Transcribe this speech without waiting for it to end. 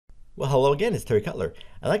Well, hello again, it's Terry Cutler.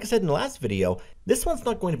 And like I said in the last video, this one's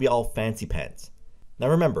not going to be all fancy pants. Now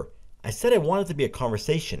remember, I said I wanted it to be a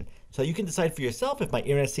conversation so that you can decide for yourself if my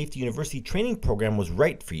Internet Safety University training program was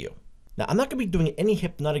right for you. Now, I'm not going to be doing any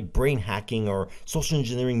hypnotic brain hacking or social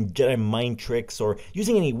engineering Jedi mind tricks or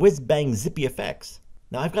using any whiz-bang zippy effects.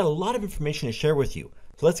 Now, I've got a lot of information to share with you,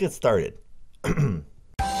 so let's get started.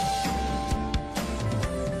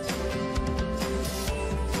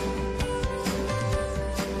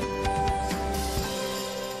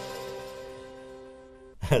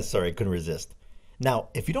 Sorry, I couldn't resist. Now,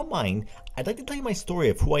 if you don't mind, I'd like to tell you my story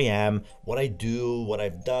of who I am, what I do, what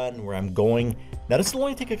I've done, where I'm going. Now, this will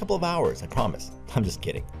only take a couple of hours, I promise. I'm just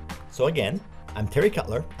kidding. So again, I'm Terry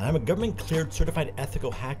Cutler, and I'm a government-cleared certified ethical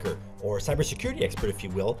hacker, or cybersecurity expert, if you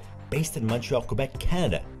will, based in Montreal, Quebec,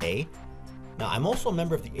 Canada, eh? Now, I'm also a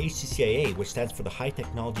member of the HCCIA, which stands for the High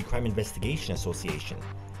Technology Crime Investigation Association.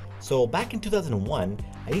 So back in 2001,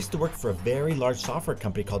 I used to work for a very large software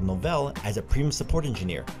company called Novell as a premium support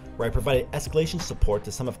engineer, where I provided escalation support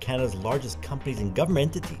to some of Canada's largest companies and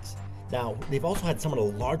government entities. Now, they've also had some of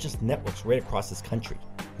the largest networks right across this country.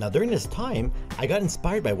 Now, during this time, I got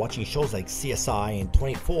inspired by watching shows like CSI and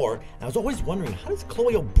 24, and I was always wondering, how does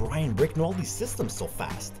Chloe O'Brien break into all these systems so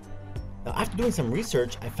fast? Now, after doing some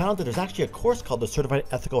research, I found out that there's actually a course called the Certified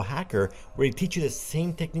Ethical Hacker where they teach you the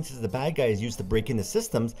same techniques as the bad guys use to break into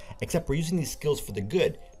systems, except we're using these skills for the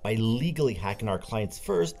good by legally hacking our clients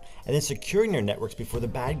first and then securing their networks before the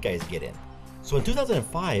bad guys get in. So in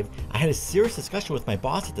 2005, I had a serious discussion with my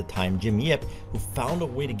boss at the time, Jim Yip, who found a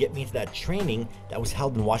way to get me into that training that was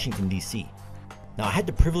held in Washington, D.C. Now, I had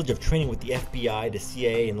the privilege of training with the FBI, the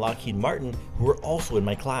CIA, and Lockheed Martin, who were also in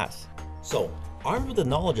my class. So, armed with the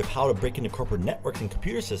knowledge of how to break into corporate networks and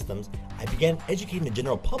computer systems, I began educating the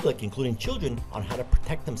general public, including children, on how to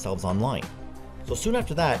protect themselves online. So soon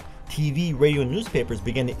after that, TV, radio, and newspapers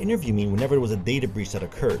began to interview me whenever there was a data breach that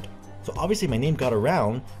occurred. So obviously my name got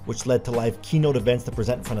around, which led to live keynote events to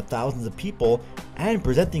present in front of thousands of people, and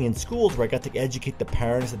presenting in schools where I got to educate the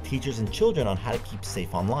parents, the teachers, and children on how to keep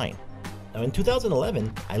safe online. Now in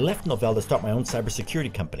 2011, I left Novell to start my own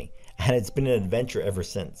cybersecurity company, and it's been an adventure ever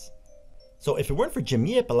since. So if it weren't for Jim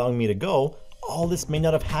Yip allowing me to go, all this may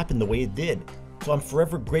not have happened the way it did. So I'm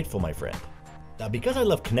forever grateful, my friend. Now, because I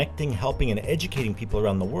love connecting, helping, and educating people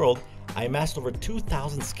around the world, I amassed over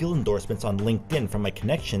 2,000 skill endorsements on LinkedIn from my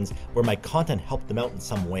connections where my content helped them out in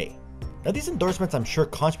some way. Now, these endorsements I'm sure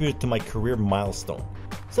contributed to my career milestone.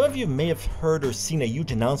 Some of you may have heard or seen a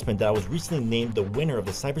huge announcement that I was recently named the winner of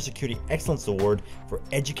the Cybersecurity Excellence Award for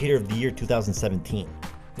Educator of the Year 2017.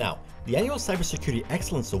 Now, the annual Cybersecurity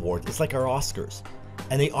Excellence Award is like our Oscars,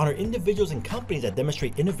 and they honor individuals and companies that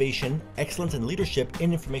demonstrate innovation, excellence, and leadership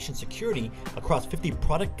in information security across 50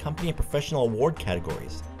 product, company, and professional award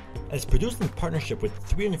categories. And it's produced in partnership with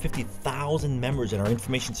 350,000 members in our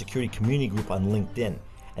information security community group on LinkedIn,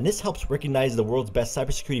 and this helps recognize the world's best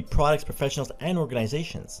cybersecurity products, professionals, and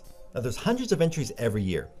organizations. Now, there's hundreds of entries every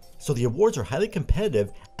year, so the awards are highly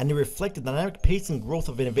competitive and they reflect the dynamic pace and growth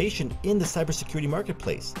of innovation in the cybersecurity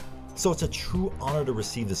marketplace. So it's a true honor to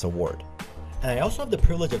receive this award. And I also have the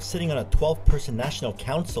privilege of sitting on a 12-person national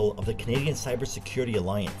council of the Canadian Cybersecurity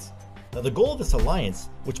Alliance. Now, the goal of this alliance,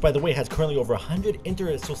 which by the way has currently over 100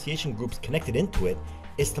 inter-association groups connected into it,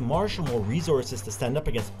 is to marshal more resources to stand up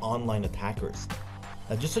against online attackers.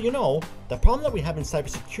 Now, just so you know, the problem that we have in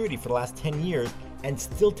cybersecurity for the last 10 years and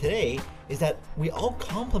still today is that we all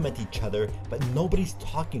complement each other, but nobody's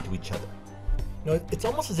talking to each other. You know, it's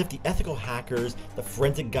almost as if the ethical hackers, the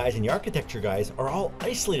forensic guys, and the architecture guys are all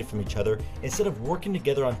isolated from each other instead of working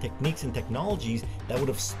together on techniques and technologies that would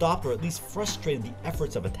have stopped or at least frustrated the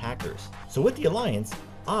efforts of attackers. So with the Alliance,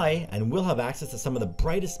 I and will have access to some of the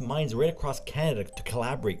brightest minds right across Canada to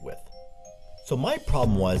collaborate with. So my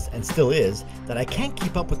problem was, and still is, that I can't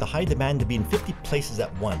keep up with the high demand to be in 50 places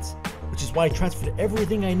at once, which is why I transferred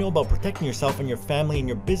everything I know about protecting yourself and your family and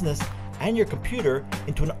your business and your computer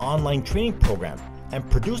into an online training program and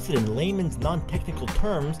produced it in layman's non-technical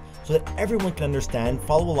terms so that everyone can understand,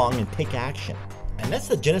 follow along, and take action. And that's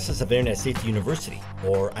the genesis of Internet Safety University,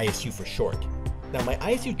 or ISU for short. Now, my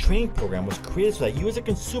ISU training program was created so that you as a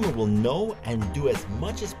consumer will know and do as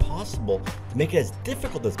much as possible to make it as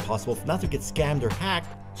difficult as possible for not to get scammed or hacked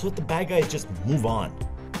so that the bad guys just move on.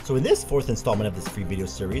 So in this fourth installment of this free video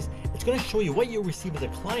series, it's going to show you what you'll receive as a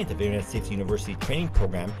client of Internet Safety University training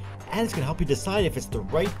program, and it's going to help you decide if it's the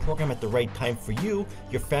right program at the right time for you,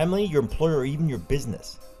 your family, your employer, or even your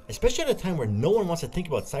business. Especially at a time where no one wants to think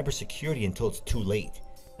about cybersecurity until it's too late.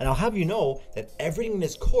 And I'll have you know that everything in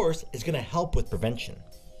this course is going to help with prevention.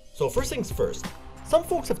 So first things first, some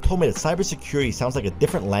folks have told me that cybersecurity sounds like a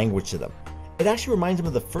different language to them. It actually reminds them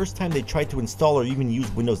of the first time they tried to install or even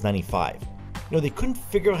use Windows 95. They couldn't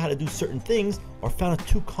figure out how to do certain things or found it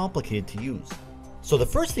too complicated to use. So the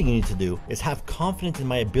first thing you need to do is have confidence in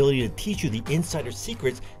my ability to teach you the insider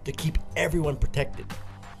secrets to keep everyone protected.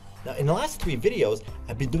 Now, in the last 3 videos,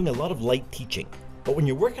 I've been doing a lot of light teaching, but when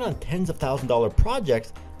you're working on tens of $1,000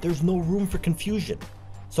 projects, there's no room for confusion.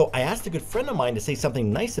 So I asked a good friend of mine to say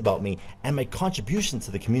something nice about me and my contributions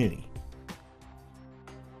to the community.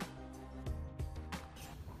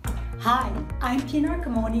 Hi, I'm Pinar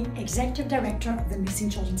Kamoni, Executive Director of the Missing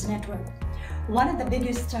Children's Network. One of the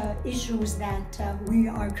biggest issues that we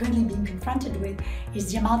are currently being confronted with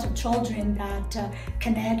is the amount of children that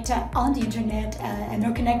connect on the internet and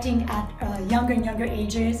they're connecting at younger and younger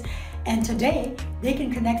ages. And today, they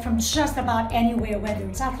can connect from just about anywhere, whether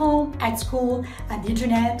it's at home, at school, at the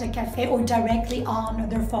internet, a cafe, or directly on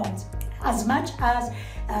their phones. As much as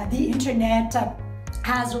the internet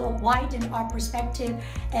has widened our perspective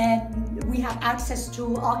and we have access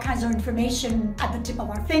to all kinds of information at the tip of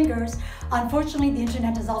our fingers, unfortunately the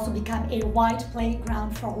internet has also become a wide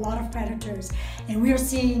playground for a lot of predators, and we are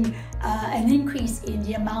seeing an increase in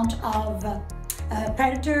the amount of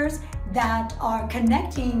predators that are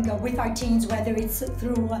connecting with our teens, whether it's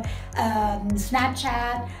through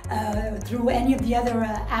Snapchat, through any of the other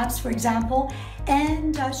apps, for example,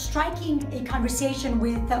 and striking a conversation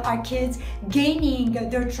with our kids, gaining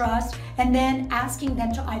their trust, and then asking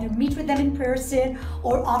them to either meet with them in person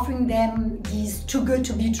or offering them these too good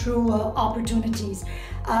to be true opportunities.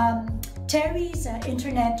 Terry's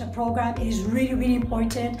internet program is really, really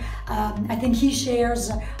important. I think he shares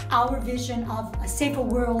our vision of a safer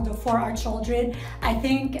world for our children. I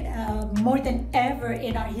think more than ever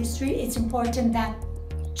in our history, it's important that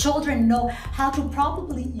children know how to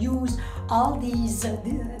properly use all these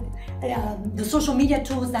the social media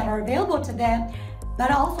tools that are available to them. But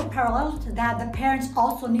also parallel to that, the parents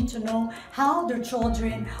also need to know how their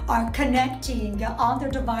children are connecting on their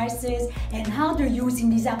devices and how they're using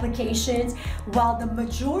these applications. While the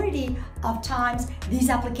majority of times, these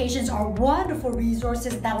applications are wonderful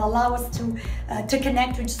resources that allow us to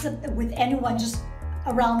connect with anyone just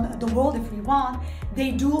around the world if we want, they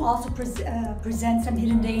do also present some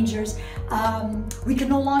hidden dangers. We can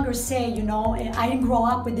no longer say, I didn't grow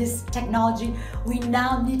up with this technology. We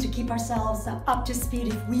now need to keep ourselves up to speed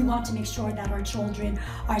if we want to make sure that our children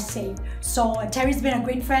are safe. So Terry's been a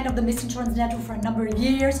great friend of the Missing Children's Network for a number of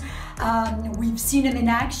years. We've seen him in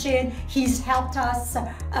action. He's helped us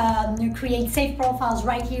create safe profiles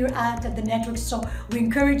right here at the network. So we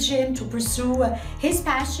encourage him to pursue his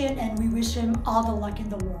passion, and we wish him all the luck in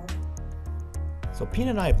the world. So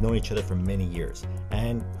Pina and I have known each other for many years,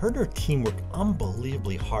 and her and her team work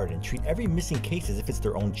unbelievably hard and treat every missing case as if it's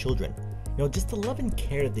their own children. Just the love and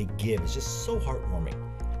care that they give is just so heartwarming,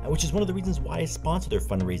 which is one of the reasons why I sponsor their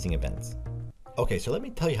fundraising events. Okay, so let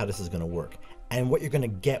me tell you how this is going to work and what you're going to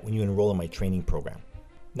get when you enroll in my training program.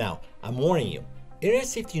 Now, I'm warning you, Internet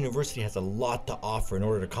Safety University has a lot to offer in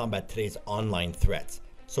order to combat today's online threats,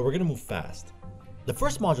 so we're going to move fast. The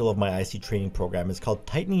first module of my IC training program is called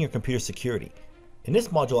Tightening Your Computer Security. In this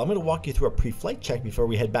module, I'm going to walk you through a pre-flight check before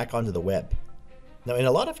we head back onto the web. Now, in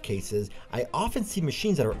a lot of cases, I often see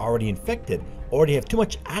machines that are already infected or already have too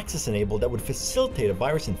much access enabled that would facilitate a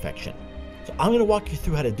virus infection. So I'm going to walk you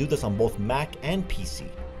through how to do this on both Mac and PC.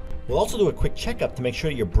 We'll also do a quick checkup to make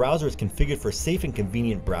sure that your browser is configured for safe and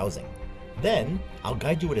convenient browsing. Then, I'll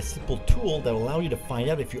guide you with a simple tool that will allow you to find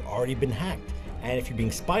out if you've already been hacked and if you're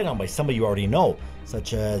being spied on by somebody you already know,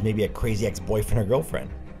 such as maybe a crazy ex-boyfriend or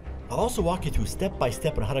girlfriend. I'll also walk you through step by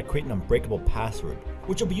step on how to create an unbreakable password,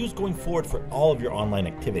 which will be used going forward for all of your online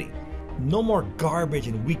activity. No more garbage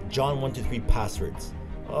and weak John 123 passwords.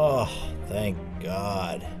 Oh, thank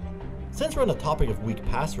God. Since we're on the topic of weak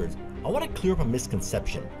passwords, I want to clear up a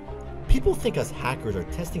misconception. People think us hackers are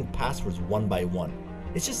testing passwords one by one.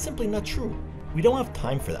 It's just simply not true. We don't have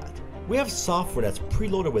time for that. We have software that's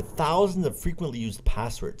preloaded with thousands of frequently used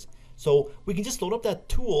passwords. So we can just load up that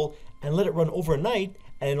tool and let it run overnight,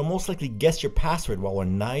 and it'll most likely guess your password while we're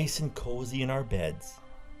nice and cozy in our beds.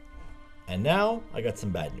 And now, I got some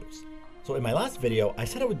bad news. So in my last video, I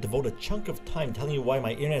said I would devote a chunk of time telling you why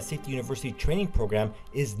my Internet Safety University training program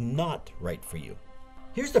is not right for you.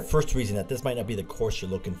 Here's the first reason that this might not be the course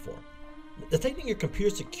you're looking for. The Tightening Your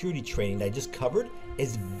Computer Security training that I just covered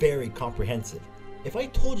is very comprehensive. If I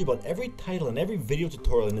told you about every title and every video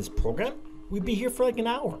tutorial in this program, we'd be here for like an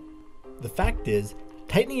hour. The fact is,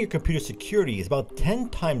 Tightening Your Computer Security is about 10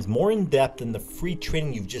 times more in depth than the free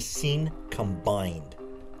training you've just seen combined.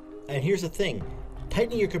 And here's the thing,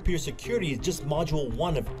 Tightening Your Computer Security is just module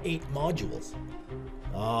 1 of 8 modules.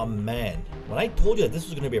 Oh man, when I told you that this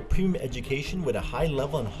was going to be a premium education with a high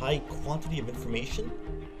level and high quantity of information,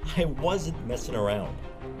 I wasn't messing around.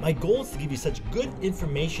 My goal is to give you such good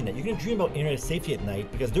information that you're going to dream about internet safety at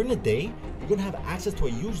night, because during the day, you're going to have access to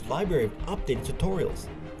a huge library of updated tutorials.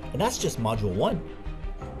 And that's just Module 1.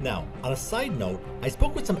 Now, on a side note, I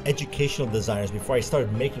spoke with some educational designers before I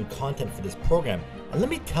started making content for this program, and let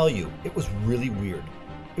me tell you, it was really weird.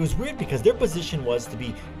 It was weird because their position was to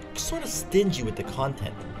be sort of stingy with the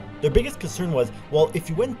content. Their biggest concern was, well, if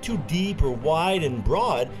you went too deep or wide and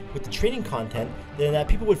broad with the training content, then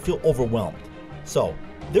people would feel overwhelmed. So,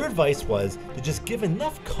 their advice was to just give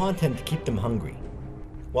enough content to keep them hungry.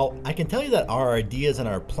 Well, I can tell you that our ideas and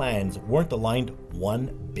our plans weren't aligned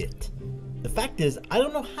one bit. The fact is, I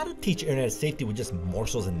don't know how to teach internet safety with just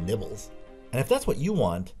morsels and nibbles. And if that's what you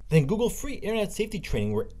want, then Google free internet safety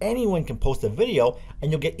training where anyone can post a video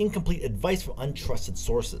and you'll get incomplete advice from untrusted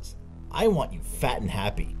sources. I want you fat and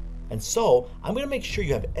happy. And so, I'm going to make sure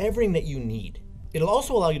you have everything that you need. It'll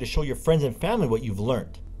also allow you to show your friends and family what you've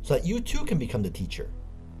learned, so that you too can become the teacher.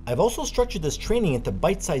 I've also structured this training into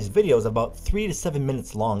bite-sized videos about 3 to 7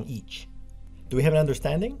 minutes long each. Do we have an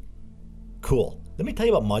understanding? Cool. Let me tell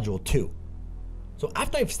you about Module 2. So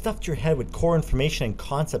after I've stuffed your head with core information and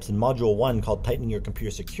concepts in Module 1 called Tightening Your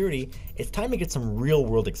Computer Security, it's time to get some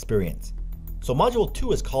real-world experience. So Module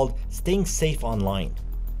 2 is called Staying Safe Online.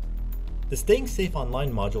 The Staying Safe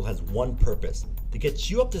Online module has one purpose: to get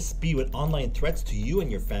you up to speed with online threats to you and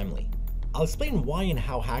your family. I'll explain why and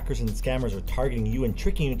how hackers and scammers are targeting you and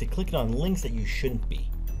tricking you into clicking on links that you shouldn't be.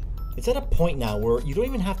 It's at a point now where you don't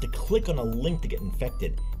even have to click on a link to get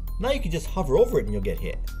infected. Now you can just hover over it and you'll get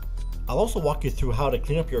hit. I'll also walk you through how to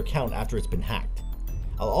clean up your account after it's been hacked.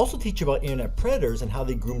 I'll also teach you about internet predators and how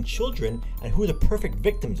they groom children and who the perfect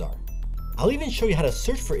victims are. I'll even show you how to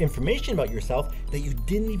search for information about yourself that you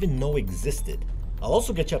didn't even know existed. I'll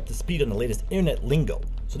also get you up to speed on the latest internet lingo,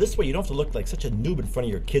 so this way you don't have to look like such a noob in front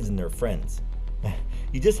of your kids and their friends.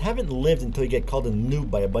 You just haven't lived until you get called a noob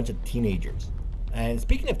by a bunch of teenagers. And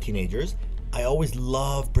speaking of teenagers, I always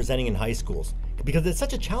love presenting in high schools because it's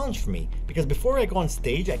such a challenge for me, because before I go on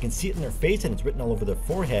stage I can see it in their face and it's written all over their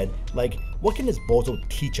forehead, like, what can this bozo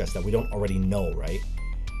teach us that we don't already know, right?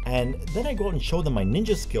 And then I go out and show them my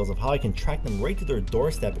ninja skills of how I can track them right to their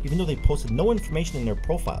doorstep even though they posted no information in their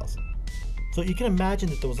profiles. So you can imagine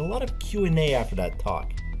that there was a lot of Q&A after that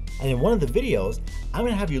talk. And in one of the videos, I'm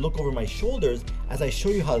going to have you look over my shoulders as I show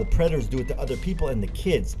you how the predators do it to other people and the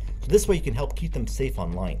kids, so this way you can help keep them safe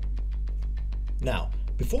online. Now,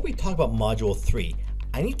 before we talk about Module 3,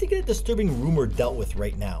 I need to get a disturbing rumor dealt with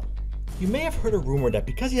right now. You may have heard a rumor that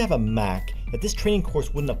because you have a Mac, that this training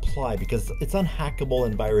course wouldn't apply because it's unhackable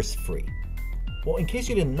and virus-free. Well, in case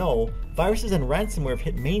you didn't know, viruses and ransomware have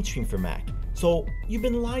hit mainstream for Mac, so you've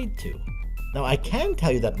been lied to. Now, I can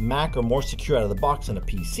tell you that Mac are more secure out of the box than a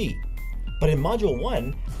PC, but in Module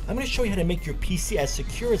 1, I'm going to show you how to make your PC as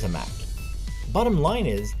secure as a Mac. Bottom line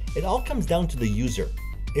is, it all comes down to the user.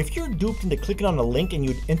 If you're duped into clicking on a link and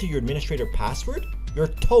you enter your administrator password, you're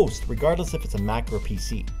toast regardless if it's a Mac or a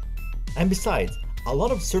PC. And besides, a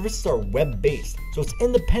lot of services are web-based, so it's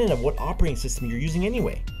independent of what operating system you're using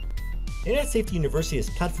anyway. Internet Safety University is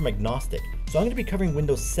platform agnostic, so I'm going to be covering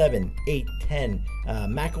Windows 7, 8, 10,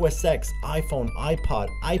 Mac OS X, iPhone, iPod,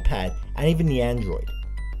 iPad, and even the Android.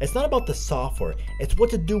 It's not about the software, it's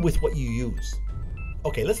what to do with what you use.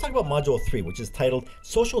 Okay, let's talk about Module 3, which is titled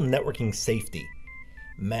Social Networking Safety.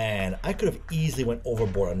 Man, I could have easily went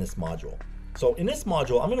overboard on this module. So in this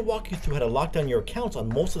module, I'm going to walk you through how to lock down your accounts on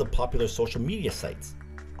most of the popular social media sites.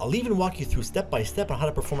 I'll even walk you through step by step on how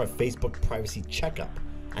to perform a Facebook privacy checkup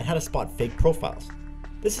and how to spot fake profiles.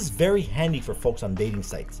 This is very handy for folks on dating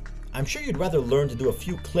sites. I'm sure you'd rather learn to do a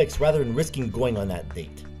few clicks rather than risking going on that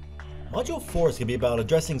date. Module 4 is going to be about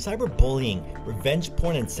addressing cyberbullying, revenge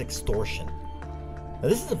porn, and sextortion. Now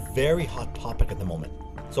this is a very hot topic at the moment.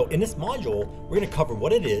 So in this module, we're going to cover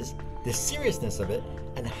what it is, the seriousness of it,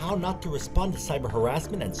 and how not to respond to cyber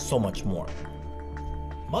harassment, and so much more.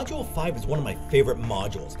 Module 5 is one of my favorite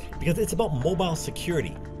modules because it's about mobile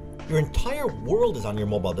security. Your entire world is on your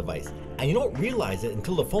mobile device, and you don't realize it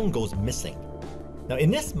until the phone goes missing. Now in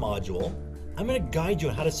this module, I'm going to guide you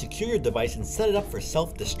on how to secure your device and set it up for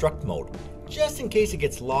self-destruct mode, just in case it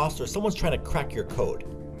gets lost or someone's trying to crack your code.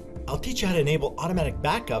 I'll teach you how to enable automatic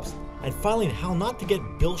backups, and finally how not to get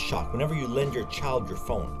bill shock whenever you lend your child your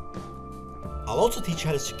phone. I'll also teach you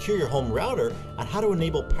how to secure your home router and how to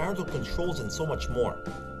enable parental controls and so much more.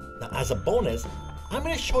 Now as a bonus, I'm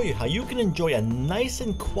going to show you how you can enjoy a nice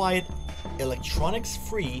and quiet,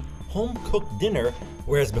 electronics-free, home-cooked dinner,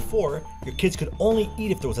 whereas before, your kids could only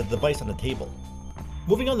eat if there was a device on the table.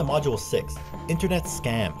 Moving on to Module 6, Internet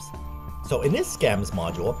Scams. So in this Scams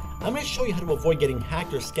module, I'm going to show you how to avoid getting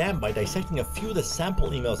hacked or scammed by dissecting a few of the sample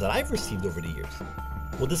emails that I've received over the years.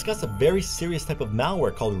 We'll discuss a very serious type of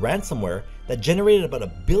malware called ransomware that generated about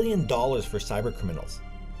 $1 billion for cyber criminals.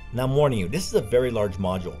 Now I'm warning you, this is a very large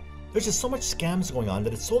module. There's just so much scams going on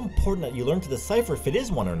that it's so important that you learn to decipher if it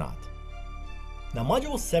is one or not. Now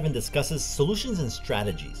Module 7 discusses solutions and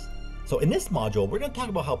strategies. So in this module, we're going to talk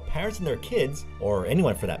about how parents and their kids, or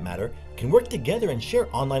anyone for that matter, can work together and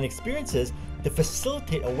share online experiences to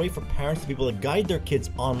facilitate a way for parents to be able to guide their kids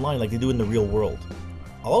online like they do in the real world.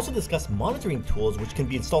 I'll also discuss monitoring tools which can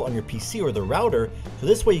be installed on your PC or the router, so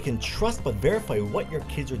this way you can trust but verify what your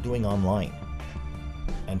kids are doing online.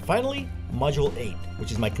 And finally, Module 8,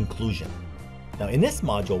 which is my conclusion. Now in this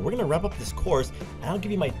module, we're going to wrap up this course and I'll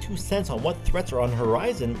give you my 2 cents on what threats are on the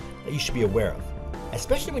horizon that you should be aware of.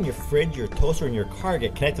 Especially when your fridge, your toaster, and your car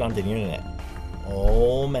get connected onto the internet.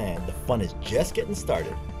 Oh man, the fun is just getting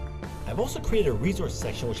started. I've also created a resource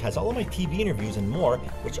section which has all of my TV interviews and more,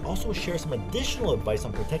 which also shares some additional advice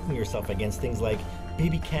on protecting yourself against things like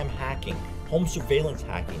baby cam hacking, home surveillance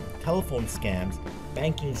hacking, telephone scams,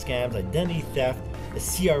 banking scams, identity theft, the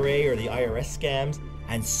CRA or the IRS scams,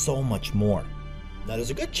 and so much more. Now there's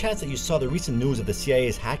a good chance that you saw the recent news of the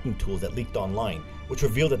CIA's hacking tools that leaked online, which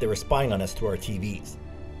revealed that they were spying on us through our TVs.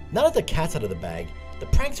 Now that the cat's out of the bag, the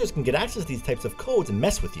pranksters can get access to these types of codes and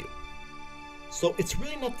mess with you. So it's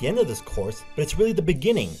really not the end of this course, but it's really the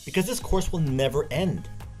beginning, because this course will never end.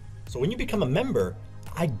 So when you become a member,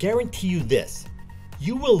 I guarantee you this: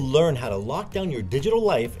 you will learn how to lock down your digital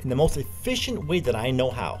life in the most efficient way that I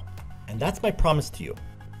know how. And that's my promise to you.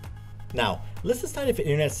 Now, let's decide if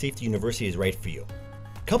Internet Safety University is right for you.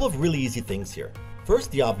 A couple of really easy things here.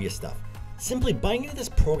 First, the obvious stuff. Simply buying into this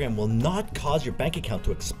program will not cause your bank account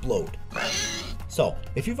to explode. So,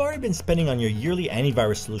 if you've already been spending on your yearly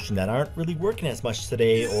antivirus solution that aren't really working as much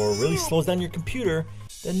today or really slows down your computer,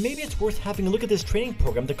 then maybe it's worth having a look at this training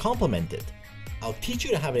program to complement it. I'll teach you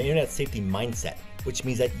to have an internet safety mindset, which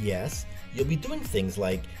means that yes, you'll be doing things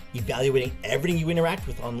like evaluating everything you interact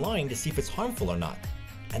with online to see if it's harmful or not.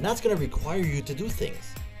 And that's going to require you to do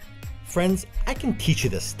things. Friends, I can teach you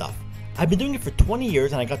this stuff. I've been doing it for 20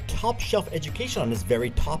 years and I got top shelf education on this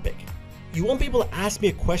very topic. You won't be able to ask me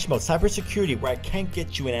a question about cybersecurity where I can't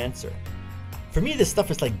get you an answer. For me, this stuff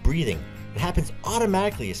is like breathing. It happens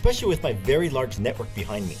automatically, especially with my very large network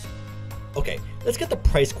behind me. Okay, let's get the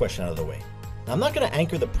price question out of the way. Now, I'm not going to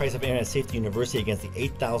anchor the price of Internet Safety University against the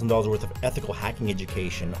 $8,000 worth of ethical hacking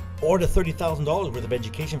education, or the $30,000 worth of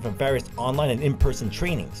education from various online and in-person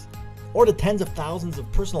trainings, or the tens of thousands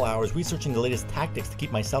of personal hours researching the latest tactics to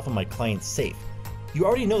keep myself and my clients safe. You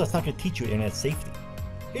already know that's not going to teach you internet safety.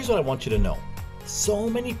 Here's what I want you to know. So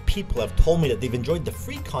many people have told me that they've enjoyed the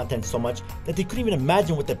free content so much that they couldn't even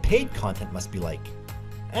imagine what the paid content must be like.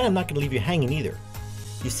 And I'm not going to leave you hanging either.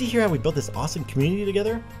 You see here how we built this awesome community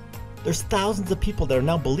together? There's thousands of people that are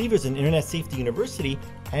now believers in Internet Safety University,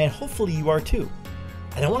 and hopefully you are too.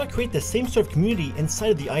 And I want to create the same sort of community inside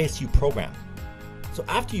of the ISU program. So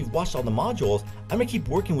after you've watched all the modules, I'm going to keep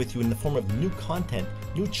working with you in the form of new content,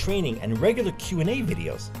 new training, and regular Q&A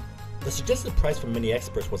videos. The suggested price from many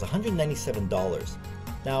experts was $197.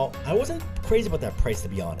 Now, I wasn't crazy about that price, to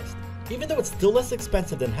be honest. Even though it's still less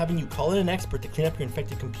expensive than having you call in an expert to clean up your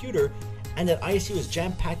infected computer, and that ISU is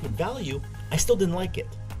jam-packed with value, I still didn't like it.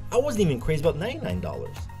 I wasn't even crazy about $99.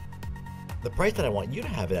 The price that I want you to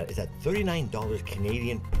have it at is at $39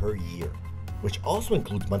 Canadian per year, which also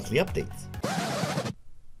includes monthly updates.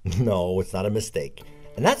 No, it's not a mistake.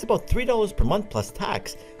 And that's about $3 per month plus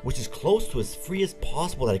tax, which is close to as free as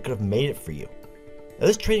possible that I could have made it for you. Now,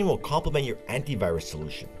 this training will complement your antivirus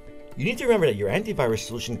solution. You need to remember that your antivirus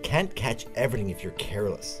solution can't catch everything if you're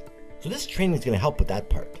careless. So this training is going to help with that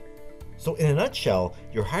part. So in a nutshell,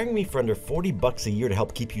 you're hiring me for under $40 a year to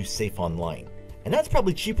help keep you safe online. And that's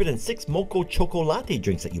probably cheaper than 6 Mocha Choco Latte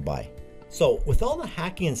drinks that you buy. So with all the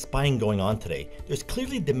hacking and spying going on today, there's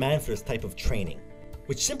clearly demand for this type of training,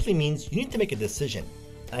 which simply means you need to make a decision.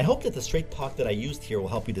 And I hope that the straight talk that I used here will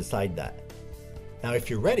help you decide that. Now if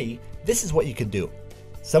you're ready, this is what you can do.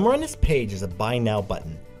 Somewhere on this page is a Buy Now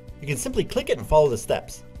button. You can simply click it and follow the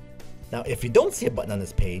steps. Now if you don't see a button on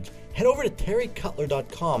this page, head over to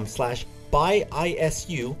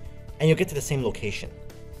terrycutler.com/buyisu and you'll get to the same location.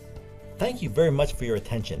 Thank you very much for your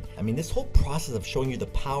attention. I mean, this whole process of showing you the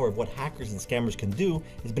power of what hackers and scammers can do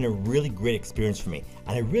has been a really great experience for me,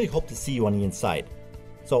 and I really hope to see you on the inside.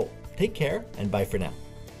 So take care and bye for now.